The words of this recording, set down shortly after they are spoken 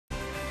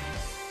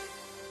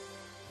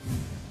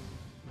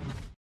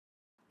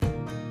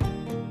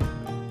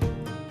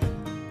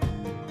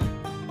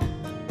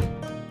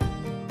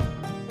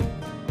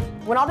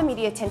When all the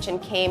media attention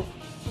came,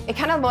 it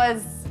kind of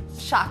was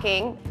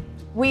shocking.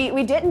 We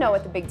didn't know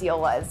what the big deal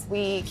was.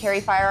 We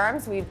carry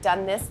firearms, we've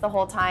done this the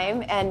whole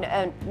time,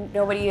 and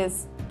nobody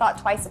has thought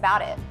twice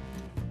about it.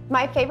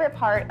 My favorite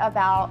part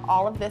about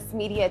all of this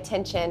media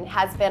attention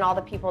has been all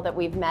the people that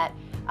we've met.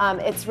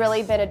 It's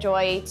really been a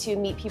joy to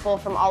meet people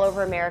from all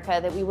over America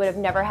that we would have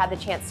never had the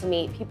chance to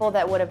meet, people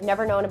that would have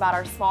never known about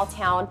our small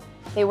town,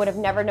 they would have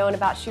never known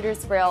about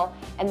Shooter's Grill,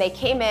 and they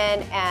came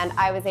in and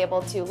I was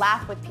able to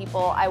laugh with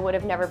people I would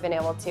have never been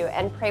able to,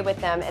 and pray with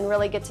them and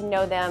really get to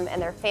know them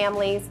and their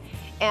families.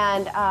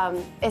 And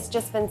it's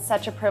just been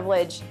such a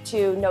privilege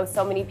to know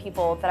so many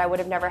people that I would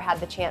have never had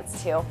the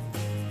chance to.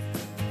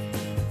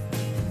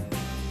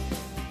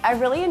 I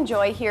really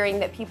enjoy hearing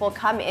that people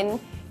come in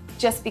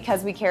just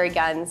because we carry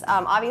guns.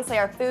 Obviously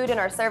our food and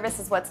our service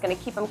is what's going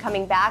to keep them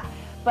coming back,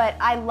 but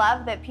I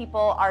love that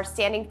people are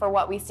standing for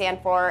what we stand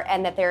for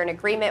and that they're in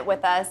agreement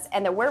with us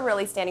and that we're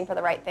really standing for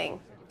the right thing.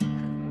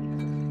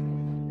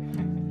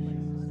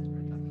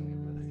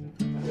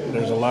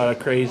 There's a lot of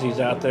crazies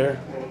out there,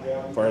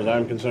 as far as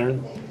I'm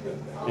concerned,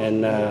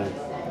 and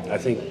I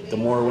think the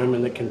more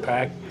women that can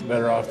pack, the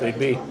better off they'd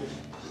be.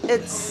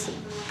 It's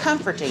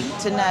comforting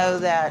to know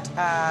that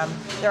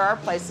there are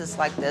places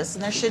like this,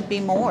 and there should be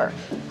more.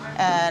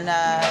 And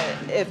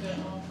if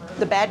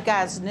the bad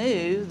guys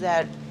knew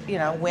that, you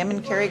know,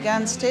 women carry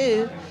guns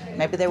too,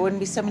 maybe there wouldn't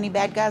be so many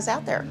bad guys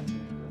out there.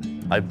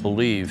 I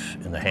believe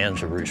in the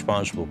hands of a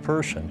responsible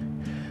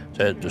person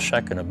that the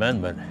Second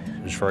Amendment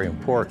is very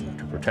important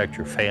to protect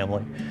your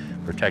family,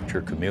 protect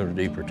your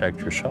community, protect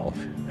yourself.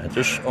 And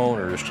this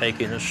owner is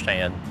taking a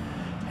stand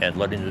and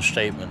letting the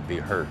statement be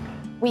heard.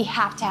 We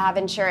have to have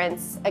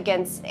insurance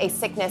against a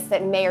sickness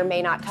that may or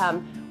may not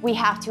come. We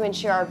have to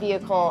insure our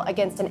vehicle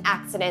against an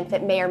accident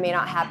that may or may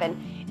not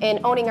happen.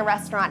 In owning a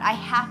restaurant, I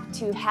have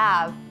to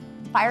have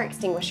fire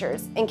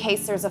extinguishers in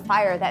case there's a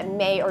fire that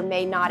may or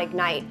may not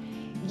ignite.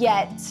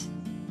 Yet,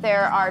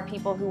 there are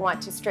people who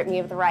want to strip me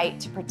of the right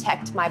to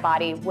protect my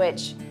body,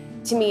 which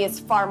to me is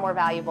far more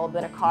valuable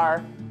than a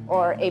car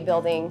or a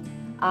building.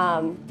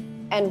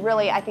 And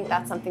really, I think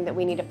that's something that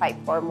we need to fight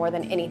for more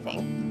than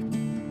anything.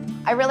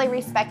 I really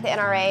respect the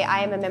NRA.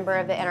 I am a member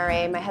of the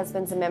NRA. My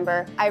husband's a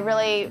member. I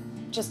really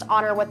just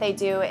honor what they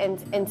do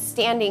in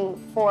standing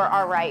for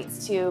our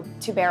rights to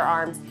bear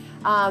arms.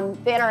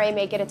 The NRA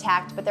may get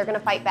attacked, but they're going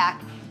to fight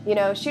back. You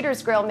know,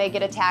 Shooter's Grill may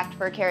get attacked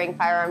for carrying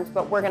firearms,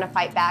 but we're going to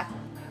fight back.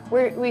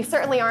 We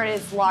certainly aren't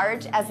as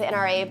large as the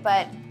NRA,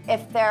 but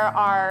if there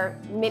are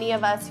many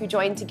of us who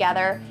join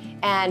together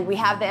and we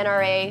have the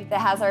NRA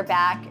that has our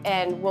back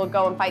and will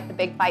go and fight the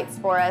big fights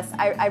for us,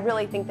 I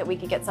really think that we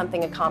could get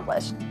something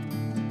accomplished.